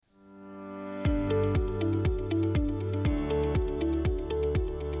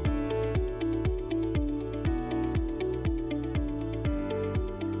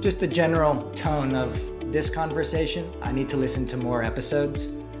just the general tone of this conversation. I need to listen to more episodes.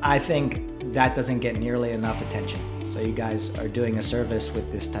 I think that doesn't get nearly enough attention. So you guys are doing a service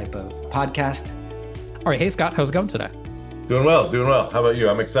with this type of podcast. All right. Hey, Scott, how's it going today? Doing well. How about you?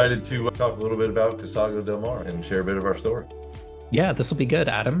 I'm excited to talk a little bit about Casago Delmar and share a bit of our story. Yeah, this will be good.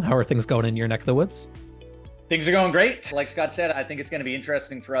 Adam, how are things going in your neck of the woods? Things are going great. Like Scott said, I think it's going to be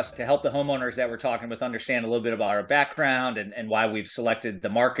interesting for us to help the homeowners that we're talking with understand a little bit about our background and why we've selected the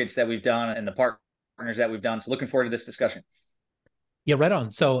markets that we've done and the partners that we've done. So looking forward to this discussion. Yeah, right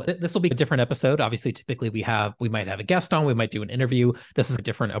on. So this will be a different episode. Obviously, typically we might have a guest on, we might do an interview. This is a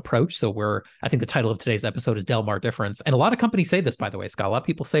different approach. So I think the title of today's episode is Delmar Difference. And a lot of companies say this, by the way, Scott. A lot of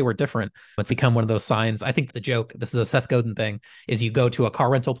people say we're different. It's become one of those signs. I think the joke, this is a Seth Godin thing, is you go to a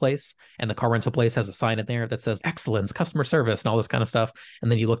car rental place and the car rental place has a sign in there that says excellence, customer service, and all this kind of stuff.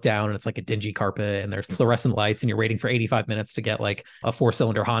 And then you look down and it's like a dingy carpet and there's fluorescent lights and you're waiting for 85 minutes to get like a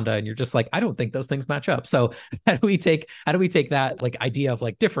 4-cylinder Honda. And you're just like, I don't think those things match up. So how do we take that like idea of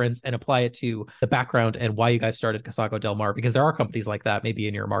like difference and apply it to the background and why you guys started Casago Delmar? Because there are companies like that maybe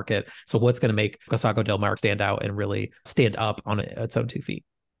in your market. So what's going to make Casago Delmar stand out and really stand up on its own 2 feet?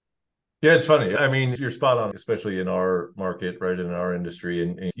 Yeah, it's funny. I mean, you're spot on, especially in our market, right, in our industry.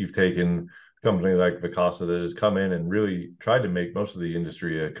 And you've taken a company like Vacasa that has come in and really tried to make most of the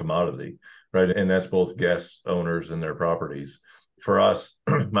industry a commodity, right? And that's both guests, owners, and their properties. For us,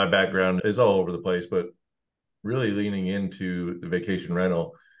 my background is all over the place, but really leaning into the vacation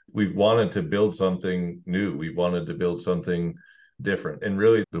rental, we've wanted to build something new. We wanted to build something different. And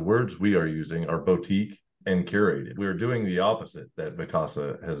really, the words we are using are boutique and curated. We're doing the opposite that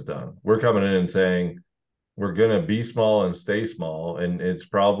Vacasa has done. We're coming in and saying, we're going to be small and stay small. And it's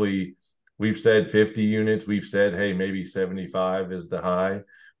probably, we've said 50 units. We've said, hey, maybe 75 is the high.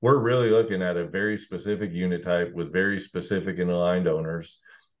 We're really looking at a very specific unit type with very specific and aligned owners.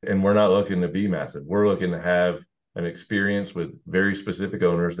 And we're not looking to be massive. We're looking to have an experience with very specific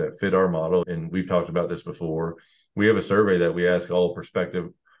owners that fit our model. And we've talked about this before. We have a survey that we ask all prospective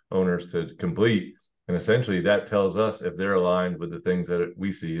owners to complete. And essentially that tells us if they're aligned with the things that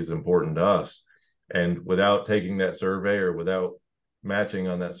we see as important to us. And without taking that survey or without matching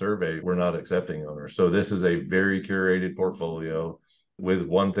on that survey, we're not accepting owners. So this is a very curated portfolio with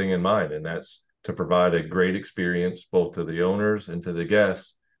one thing in mind, and that's to provide a great experience both to the owners and to the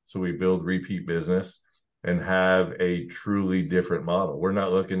guests. So we build repeat business and have a truly different model. We're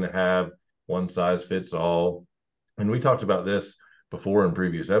not looking to have one size fits all. And we talked about this before in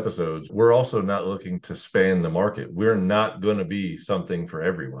previous episodes. We're also not looking to span the market. We're not going to be something for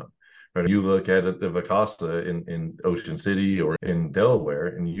everyone. Right? You look at it, the Vacasa in Ocean City or in Delaware,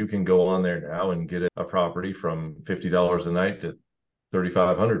 and you can go on there now and get a property from $50 a night to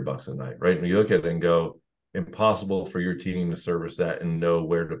 $3,500 a night, right? And you look at it and go, impossible for your team to service that and know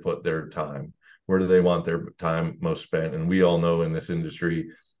where to put their time. Where do they want their time most spent? And we all know in this industry,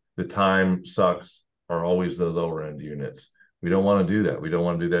 the time sucks are always the lower end units. We don't want to do that. We don't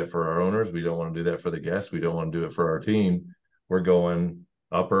want to do that for our owners. We don't want to do that for the guests. We don't want to do it for our team. We're going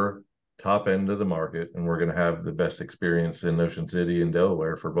top end of the market, and we're going to have the best experience in Ocean City and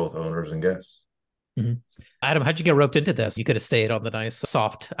Delaware for both owners and guests. Mm-hmm. Adam, how'd you get roped into this? You could have stayed on the nice,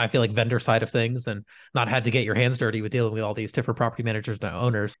 soft, I feel like vendor side of things and not had to get your hands dirty with dealing with all these different property managers and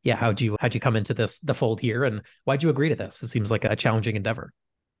owners. Yeah. How'd you come into the fold here, and why'd you agree to this? It seems like a challenging endeavor.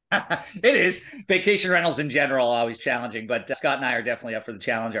 It is. Vacation rentals in general are always challenging, but Scott and I are definitely up for the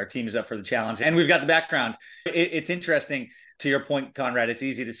challenge. Our team is up for the challenge, and we've got the background. It's interesting. To your point, Conrad, it's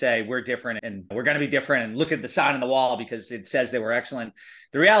easy to say we're different and we're going to be different and look at the sign on the wall because it says they were excellent.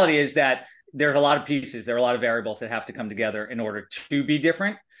 The reality is that there's a lot of pieces. There are a lot of variables that have to come together in order to be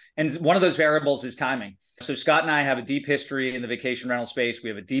different. And one of those variables is timing. So Scott and I have a deep history in the vacation rental space. We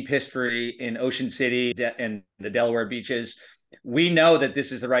have a deep history in Ocean City and the Delaware beaches. We know that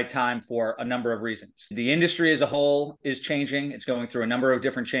this is the right time for a number of reasons. The industry as a whole is changing. It's going through a number of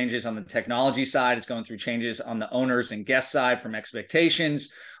different changes on the technology side. It's going through changes on the owners and guest side, from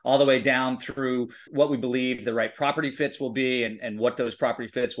expectations all the way down through what we believe the right property fits will be and what those property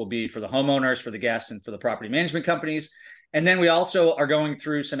fits will be for the homeowners, for the guests, and for the property management companies. And then we also are going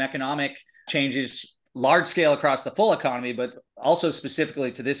through some economic changes, large scale across the full economy, but also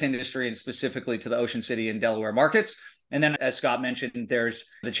specifically to this industry and specifically to the Ocean City and Delaware markets. And then, as Scott mentioned, there's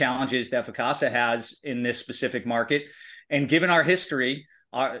the challenges that Vacasa has in this specific market. And given our history,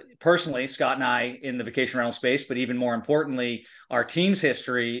 personally, Scott and I in the vacation rental space, but even more importantly, our team's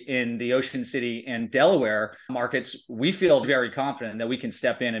history in the Ocean City and Delaware markets, we feel very confident that we can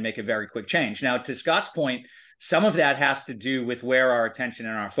step in and make a very quick change. Now, to Scott's point, Some of that has to do with where our attention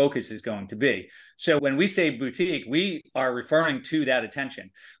and our focus is going to be. So when we say boutique, we are referring to that attention.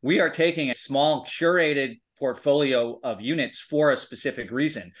 We are taking a small curated portfolio of units for a specific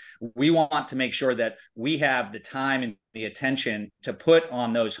reason. We want to make sure that we have the time and the attention to put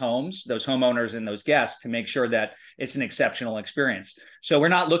on those homes, those homeowners and those guests to make sure that it's an exceptional experience. So we're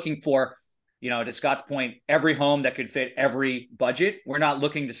not looking for, to Scott's point, every home that could fit every budget. We're not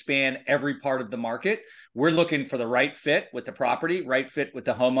looking to span every part of the market. We're looking for the right fit with the property, right fit with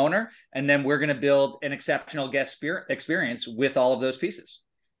the homeowner, and then we're going to build an exceptional guest experience with all of those pieces.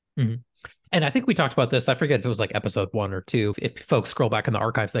 Mm-hmm. And I think we talked about this. I forget if it was like episode 1 or 2. If folks scroll back in the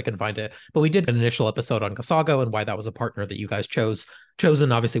archives, they can find it. But we did an initial episode on Casago and why that was a partner that you guys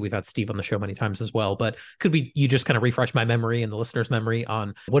chosen. Obviously, we've had Steve on the show many times as well. But you just kind of refresh my memory and the listeners' memory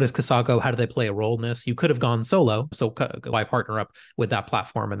on what is Casago? How do they play a role in this? You could have gone solo. So why partner up with that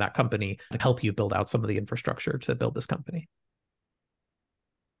platform and that company to help you build out some of the infrastructure to build this company?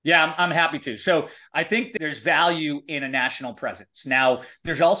 Yeah, I'm happy to. So I think there's value in a national presence. Now,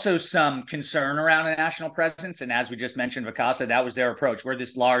 there's also some concern around a national presence. And as we just mentioned, Vacasa, that was their approach. We're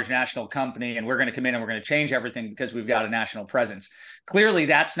this large national company and we're going to come in and we're going to change everything because we've got a national presence. Clearly,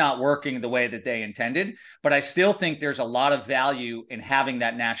 that's not working the way that they intended, but I still think there's a lot of value in having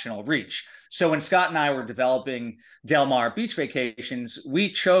that national reach. So when Scott and I were developing Delmar Beach Vacations, we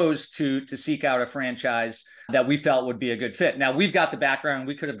chose to seek out a franchise that we felt would be a good fit. Now, we've got the background.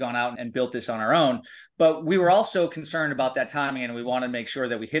 We could have gone out and built this on our own, but we were also concerned about that timing, and we wanted to make sure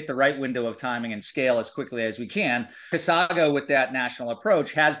that we hit the right window of timing and scale as quickly as we can. Casago, with that national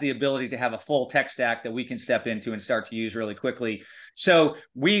approach, has the ability to have a full tech stack that we can step into and start to use really quickly. So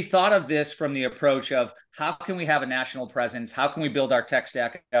we thought of this from the approach of how can we have a national presence? How can we build our tech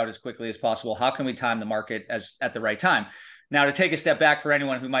stack out as quickly as possible? How can we time the market at the right time? Now, to take a step back for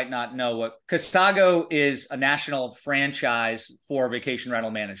anyone who might not know, what Casago is a national franchise for vacation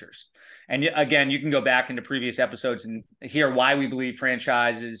rental managers. And again, you can go back into previous episodes and hear why we believe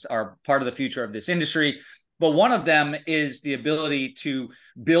franchises are part of the future of this industry. But one of them is the ability to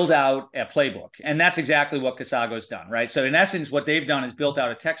build out a playbook. And that's exactly what Casago's done, right? So in essence, what they've done is built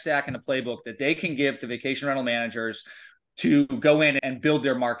out a tech stack and a playbook that they can give to vacation rental managers to go in and build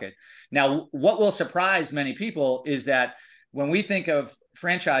their market. Now, what will surprise many people is that when we think of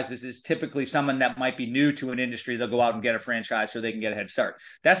franchises as typically someone that might be new to an industry, they'll go out and get a franchise so they can get a head start.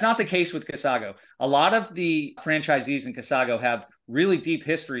 That's not the case with Casago. A lot of the franchisees in Casago have really deep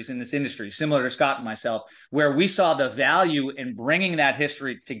histories in this industry, similar to Scott and myself, where we saw the value in bringing that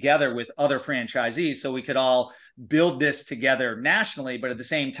history together with other franchisees so we could all build this together nationally. But at the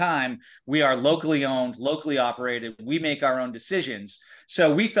same time, we are locally owned, locally operated. We make our own decisions.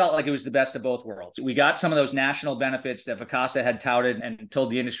 So we felt like it was the best of both worlds. We got some of those national benefits that Vacasa had touted and told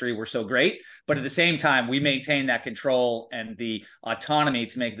the industry were so great. But at the same time, we maintain that control and the autonomy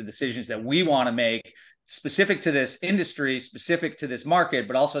to make the decisions that we want to make, specific to this industry, specific to this market,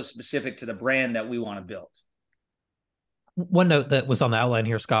 but also specific to the brand that we want to build. One note that was on the outline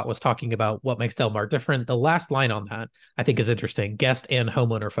here, Scott, was talking about what makes Delmar different. The last line on that, I think, is interesting. Guest and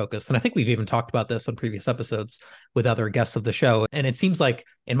homeowner focused. And I think we've even talked about this on previous episodes with other guests of the show. And it seems like,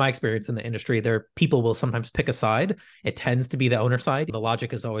 in my experience in the industry, people will sometimes pick a side. It tends to be the owner side. The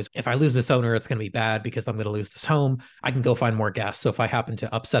logic is always, if I lose this owner, it's going to be bad because I'm going to lose this home. I can go find more guests. So if I happen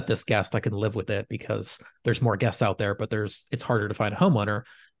to upset this guest, I can live with it because there's more guests out there, but it's harder to find a homeowner.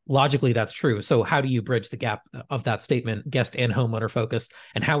 Logically, that's true. So how do you bridge the gap of that statement, guest and homeowner focused?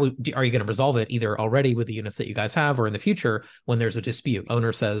 And how are you going to resolve it either already with the units that you guys have or in the future when there's a dispute?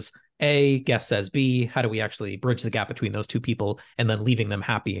 Owner says A, guest says B. How do we actually bridge the gap between those two people and then leaving them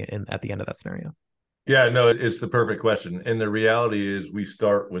happy at the end of that scenario? Yeah, no, it's the perfect question. And the reality is we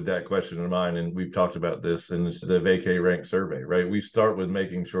start with that question in mind. And we've talked about this in the Vacay Rank survey, right? We start with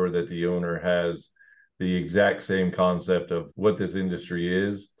making sure that the owner has the exact same concept of what this industry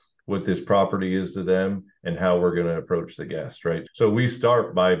is, what this property is to them, and how we're going to approach the guest, right? So we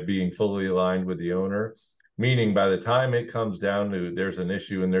start by being fully aligned with the owner, meaning by the time it comes down to there's an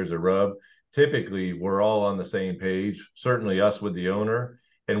issue and there's a rub, typically we're all on the same page, certainly us with the owner,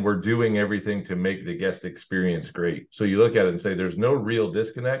 and we're doing everything to make the guest experience great. So you look at it and say there's no real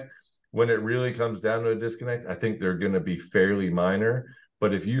disconnect. When it really comes down to a disconnect, I think they're going to be fairly minor.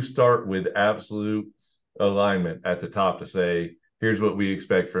 But if you start with absolute alignment at the top to say, here's what we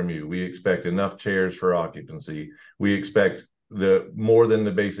expect from you. We expect enough chairs for occupancy. We expect more than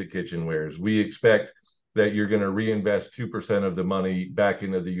the basic kitchenwares. We expect that you're going to reinvest 2% of the money back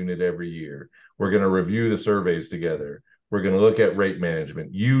into the unit every year. We're going to review the surveys together. We're going to look at rate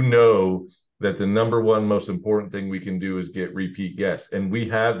management. You know that the number one most important thing we can do is get repeat guests. And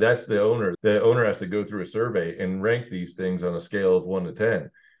that's the owner. The owner has to go through a survey and rank these things on a scale of 1 to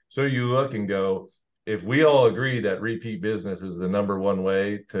 10. So you look and go, if we all agree that repeat business is the number one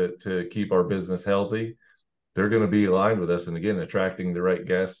way to keep our business healthy, they're going to be aligned with us. And again, attracting the right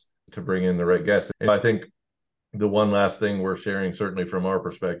guests to bring in the right guests. And I think the one last thing we're sharing, certainly from our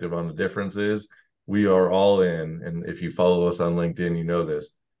perspective on the difference, is we are all in. And if you follow us on LinkedIn, you know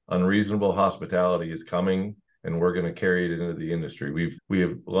this. Unreasonable hospitality is coming, and we're going to carry it into the industry. We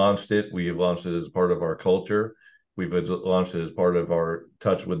have launched it. We have launched it as part of our culture. We've launched it as part of our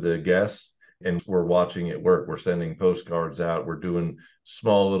touch with the guests, and we're watching it work. We're sending postcards out. We're doing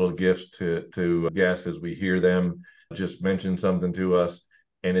small little gifts to guests as we hear them just mention something to us,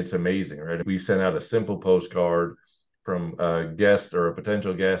 and it's amazing, right? We sent out a simple postcard from a guest or a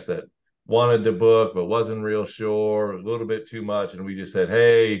potential guest that wanted to book but wasn't real sure, a little bit too much, and we just said,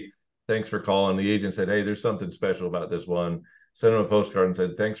 hey, thanks for calling. The agent said, hey, there's something special about this one. Sent them a postcard and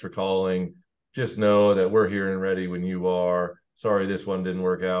said, thanks for calling. Just know that we're here and ready when you are. Sorry this one didn't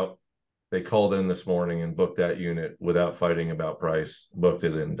work out. They called in this morning and booked that unit without fighting about price, booked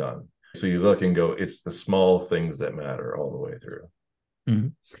it and done. So you look and go, it's the small things that matter all the way through. Mm-hmm.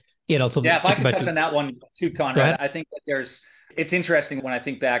 If I could touch on that one too, Conrad, I think that it's interesting when I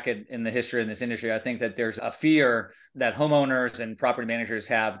think back in the history in this industry. I think that there's a fear that homeowners and property managers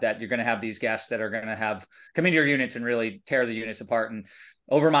have that you're going to have these guests that are going to come into your units and really tear the units apart. And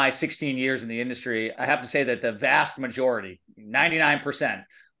over my 16 years in the industry, I have to say that the vast majority, 99%,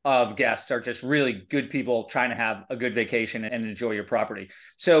 of guests are just really good people trying to have a good vacation and enjoy your property.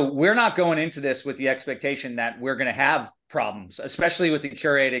 So we're not going into this with the expectation that we're going to have problems, especially with the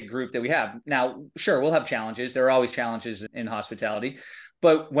curated group that we have. Now, sure, we'll have challenges. There are always challenges in hospitality.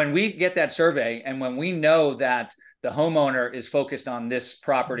 But when we get that survey and when we know that the homeowner is focused on this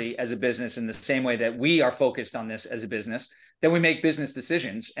property as a business in the same way that we are focused on this as a business, then we make business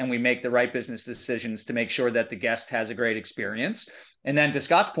decisions, and we make the right business decisions to make sure that the guest has a great experience. And then to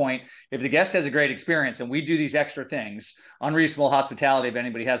Scott's point, if the guest has a great experience and we do these extra things, Unreasonable Hospitality, if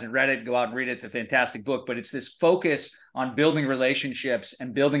anybody hasn't read it, go out and read it. It's a fantastic book, but it's this focus on building relationships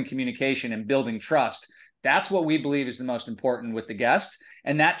and building communication and building trust. That's what we believe is the most important with the guest.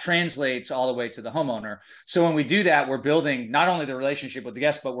 And that translates all the way to the homeowner. So when we do that, we're building not only the relationship with the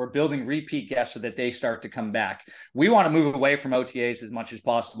guest, but we're building repeat guests so that they start to come back. We want to move away from OTAs as much as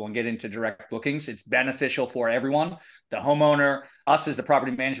possible and get into direct bookings. It's beneficial for everyone. The homeowner, us as the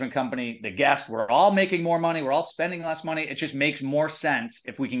property management company, the guest, we're all making more money. We're all spending less money. It just makes more sense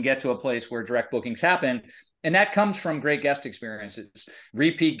if we can get to a place where direct bookings happen. And that comes from great guest experiences,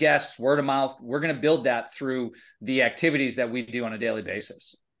 repeat guests, word of mouth. We're going to build that through the activities that we do on a daily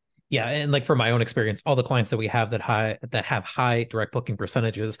basis. Yeah. And like from my own experience, all the clients that we have that have high direct booking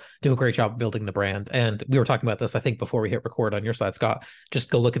percentages do a great job of building the brand. And we were talking about this, I think, before we hit record on your side, Scott.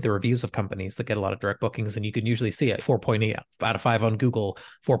 Just go look at the reviews of companies that get a lot of direct bookings, and you can usually see it 4.8 out of 5 on Google,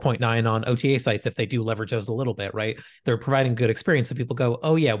 4.9 on OTA sites if they do leverage those a little bit, right? They're providing good experience. So people go,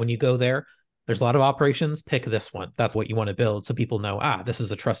 oh yeah, when you go there, there's a lot of operations, pick this one. That's what you want to build. So people know, this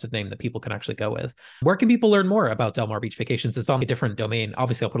is a trusted name that people can actually go with. Where can people learn more about Delmar Beach Vacations? It's on a different domain.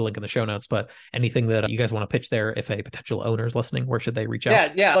 Obviously, I'll put a link in the show notes, but anything that you guys want to pitch there, if a potential owner is listening, where should they reach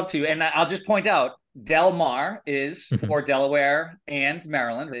out? Yeah, I'd love to. And I'll just point out, Delmar is for Delaware and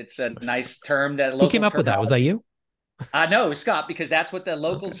Maryland. It's a nice term that Who came up with that? Was that you? No, it was Scott, because that's what the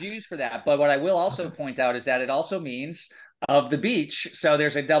locals use for that. But what I will also point out is that it also means of the beach. So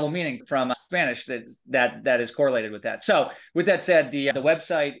there's a double meaning from Spanish that is correlated with that. So with that said, the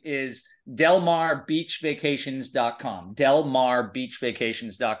website is delmarbeachvacations.com,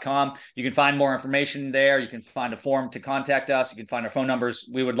 delmarbeachvacations.com. You can find more information there. You can find a form to contact us. You can find our phone numbers.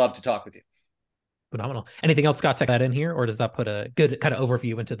 We would love to talk with you. Phenomenal. Anything else, Scott, to that in here, or does that put a good kind of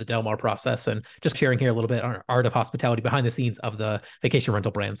overview into the Delmar process and just sharing here a little bit on art of hospitality behind the scenes of the vacation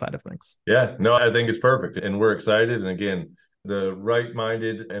rental brand side of things? Yeah, no, I think it's perfect. And we're excited. And again, the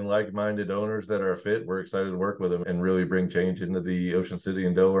right-minded and like-minded owners that are fit, we're excited to work with them and really bring change into the Ocean City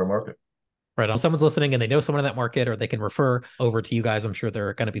and Delaware market. Right. If someone's listening and they know someone in that market, or they can refer over to you guys, I'm sure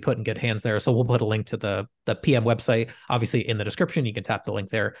they're going to be put in good hands there. So we'll put a link to the PM website, obviously, in the description. You can tap the link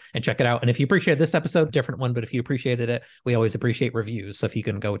there and check it out. And if you appreciated this episode, different one, but if you appreciated it, we always appreciate reviews. So if you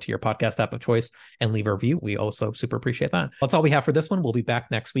can go to your podcast app of choice and leave a review, we also super appreciate that. That's all we have for this one. We'll be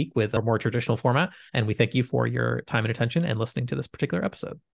back next week with a more traditional format. And we thank you for your time and attention and listening to this particular episode.